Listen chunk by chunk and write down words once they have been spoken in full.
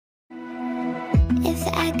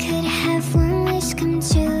I could have one wish come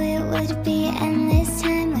true, it would be endless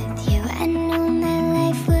time with you. I know my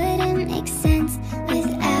life wouldn't make sense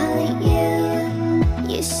without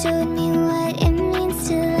you. You showed me what it means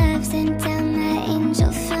to love, sent down my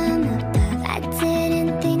angel from above. I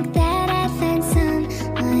didn't think that I'd find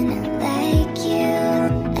someone like you.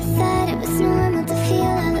 I thought it was normal to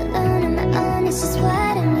feel all alone on my own, it's just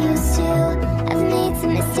what I'm used to. I've made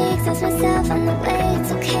some mistakes, lost myself on the way.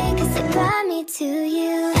 It's okay, cause it brought me to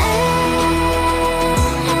you.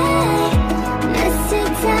 Must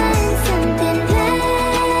have done something right,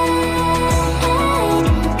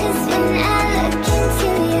 cause when I look into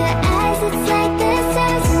your eyes, it's like the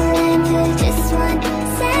stars align for just 1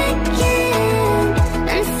 second.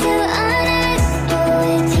 I'm so unable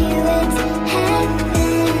with you, it's heaven.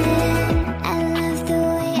 I love the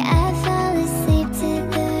way I fall asleep to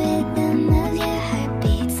the rhythm of your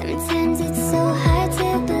heartbeat. Sometimes it's so hard to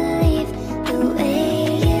believe the way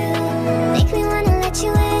you make me wanna let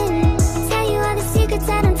you in, tell you all the secrets I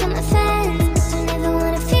don't tell my friends. Don't ever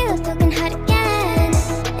wanna feel a broken heart again,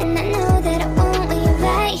 and I know that I won't when you're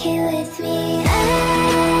right here with me. I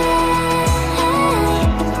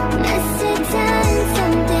must have done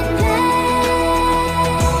something right,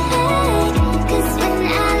 cause when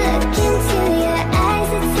I look into your eyes,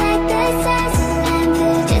 it's like the stars align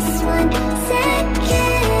for just 1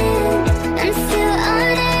 second. I'm still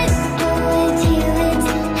unable with you, it's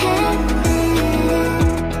heaven.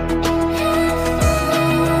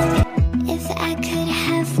 If I could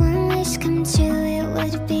have one wish come true, it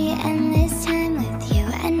would be endless time with you.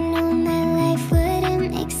 I know my life wouldn't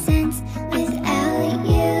make sense without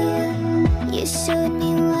you. You showed me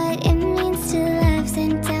what it means to love,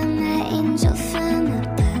 sent down my angel from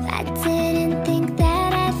above. I didn't think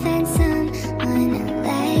that I'd find someone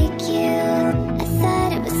like you. I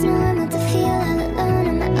thought it was normal to feel all alone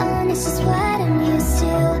on my own, it's just what I'm used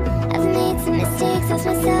to. I've made some mistakes, lost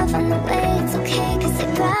myself on the way. It's okay, cause it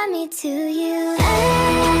brought me to you. I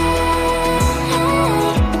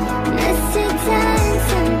must have done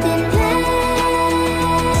something right,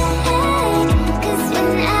 cause when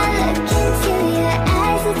I look into your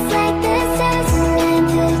eyes, it's like the stars align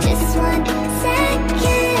for just 1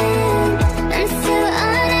 second. I'm still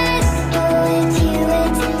unable with you,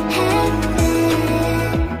 it's heaven.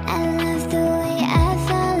 I love the way I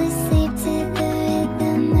fall asleep to the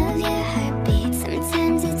rhythm of your heartbeat.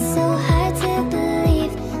 Sometimes it's so hard to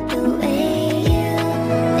believe the way you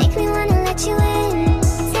make me wanna let you in,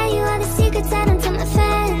 tell you all the secrets I don't tell my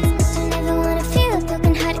friends. Don't ever wanna feel a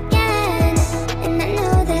broken heart again, and I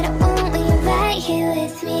know that I won't when you're right here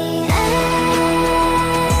with me. I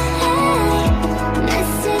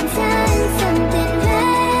must have done something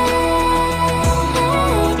right,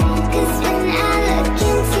 cause when I look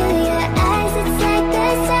into your eyes, it's like the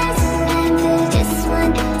stars align for just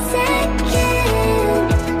 1 second.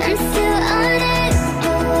 I'm still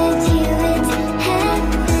unable with you, it's heaven.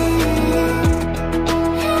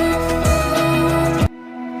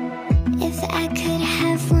 If I could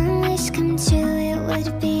have one wish come true, it would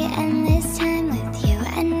be endless time with you.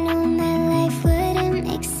 I know my life wouldn't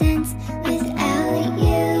make sense without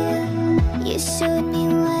you. You showed me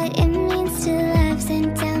what it means to love,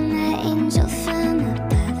 sent down my angel from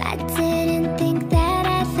above. I didn't think that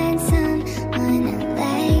I'd find someone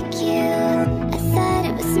like you. I thought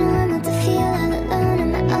it was normal to feel all alone on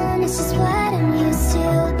my own, it's just what I'm used to.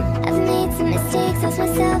 I've made some mistakes, lost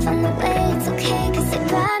myself on the way. It's okay, cause it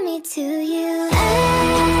brought me to you. I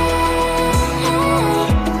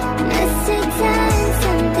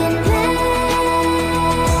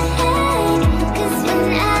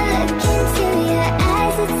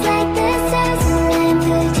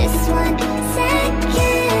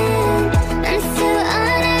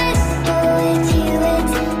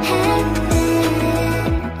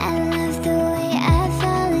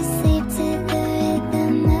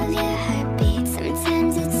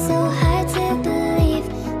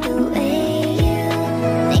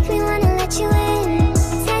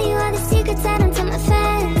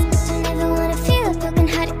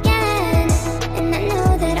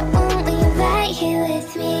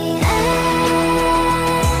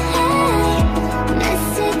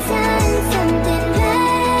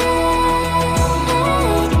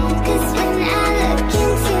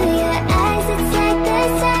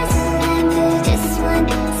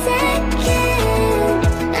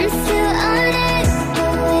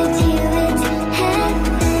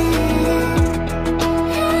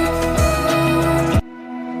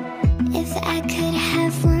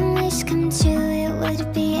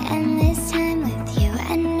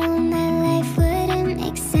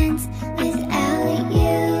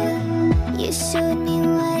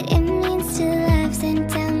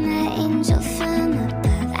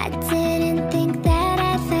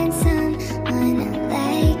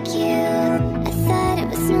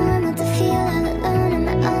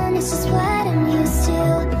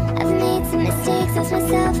mistakes, lost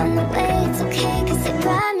myself on the way. It's okay, cause it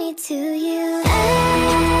brought me to you. I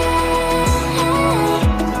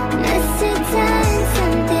must have done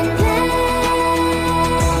something right,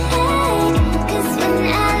 cause when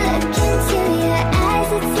I look into your eyes,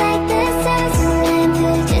 it's like the stars align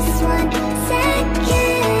for just 1 second.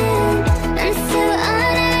 I'm so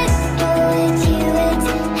unable with you, it's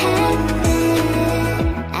heaven.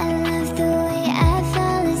 I love the way I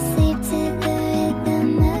fall asleep to the rhythm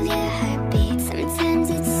of your heartbeat. Sometimes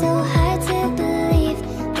it's so hard to believe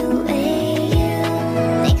the way you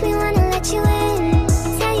make me wanna let you in,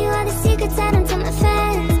 tell you all the secrets I don't tell my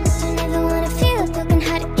friends. Don't ever wanna feel a broken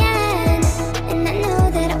heart again, and I know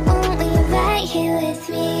that I won't when you're right here with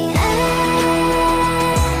me. I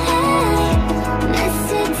must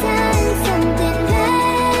have done something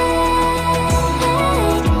right,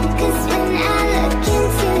 cause when I look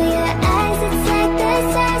into your eyes, it's like the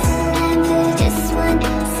stars align for just 1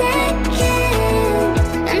 second.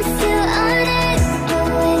 I'm still unable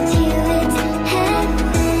with you, it's heaven.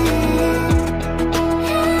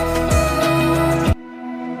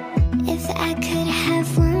 If I could have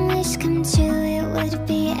one wish come true, it would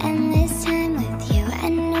be endless time with you. I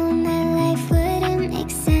know my life wouldn't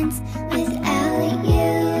make sense without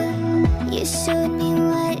you. You showed me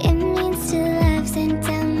what it means to love, sent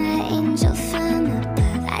down my angel from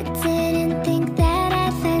above. I didn't think that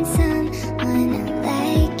I'd find someone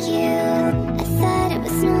like you. I thought it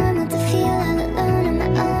was normal to feel all alone on my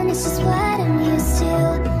own, it's just what I'm used to.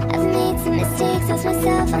 I've made some mistakes, lost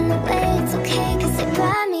myself on the way. It's okay, cause it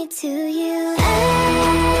brought me to you. I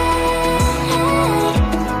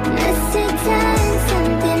must have done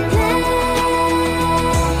something right,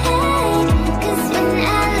 cause when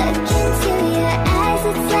I look into your eyes,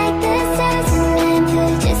 it's like the stars align for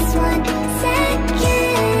just 1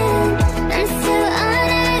 second. I'm so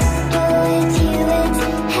unable with you, it's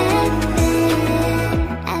heaven.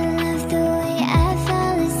 I love the way I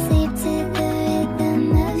fall asleep to the rhythm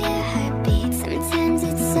of your heartbeat. Sometimes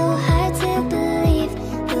it's so hard to believe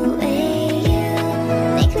the way you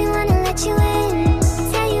make me wanna let you in,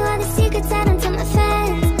 tell you all the secrets I don't tell my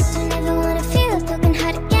friends. Don't ever wanna feel a broken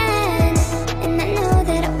heart again, and I know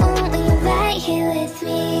that I won't when you're right here with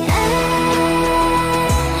me. I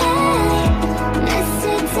must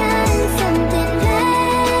have done something right,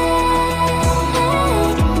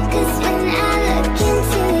 cause when I look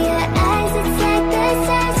into your eyes, it's like the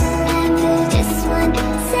stars align for just 1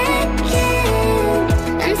 second.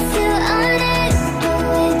 I'm still unable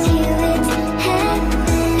with you, it's heaven.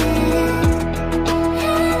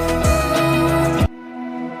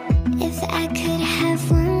 If I could have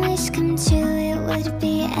one wish come true, it would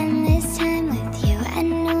be endless time with you. I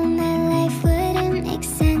know my life wouldn't make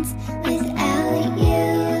sense without you.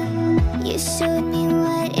 You showed me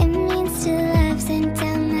what it means to love, sent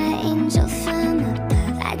down my angel from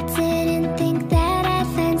above. I didn't think that I'd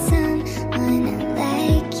find someone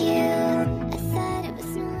like you. I thought it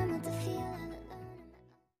was normal to feel all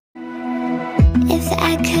alone. If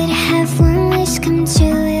I could have one wish come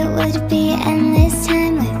true, it would be endless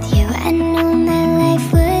time with you. I know my life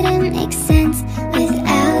wouldn't make sense without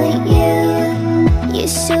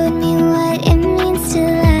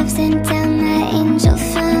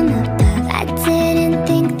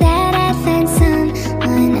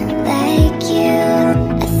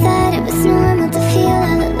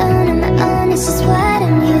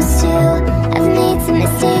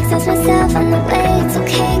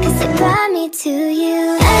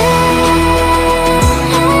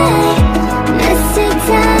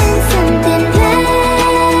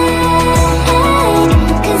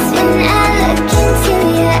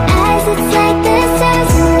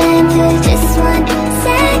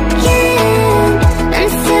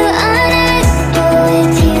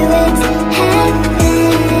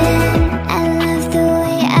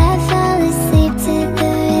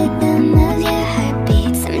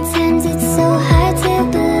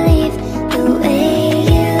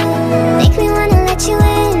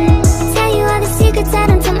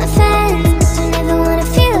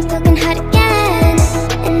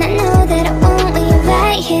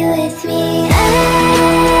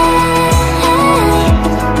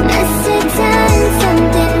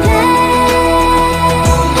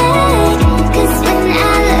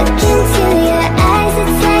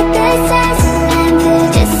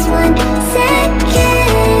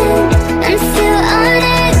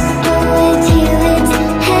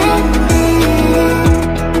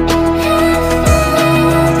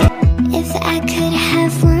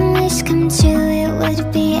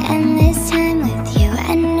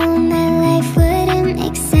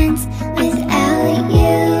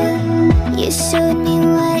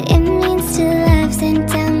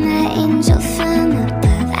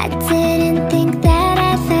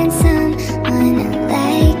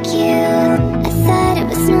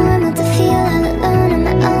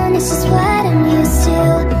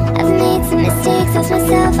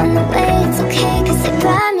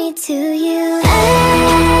to you.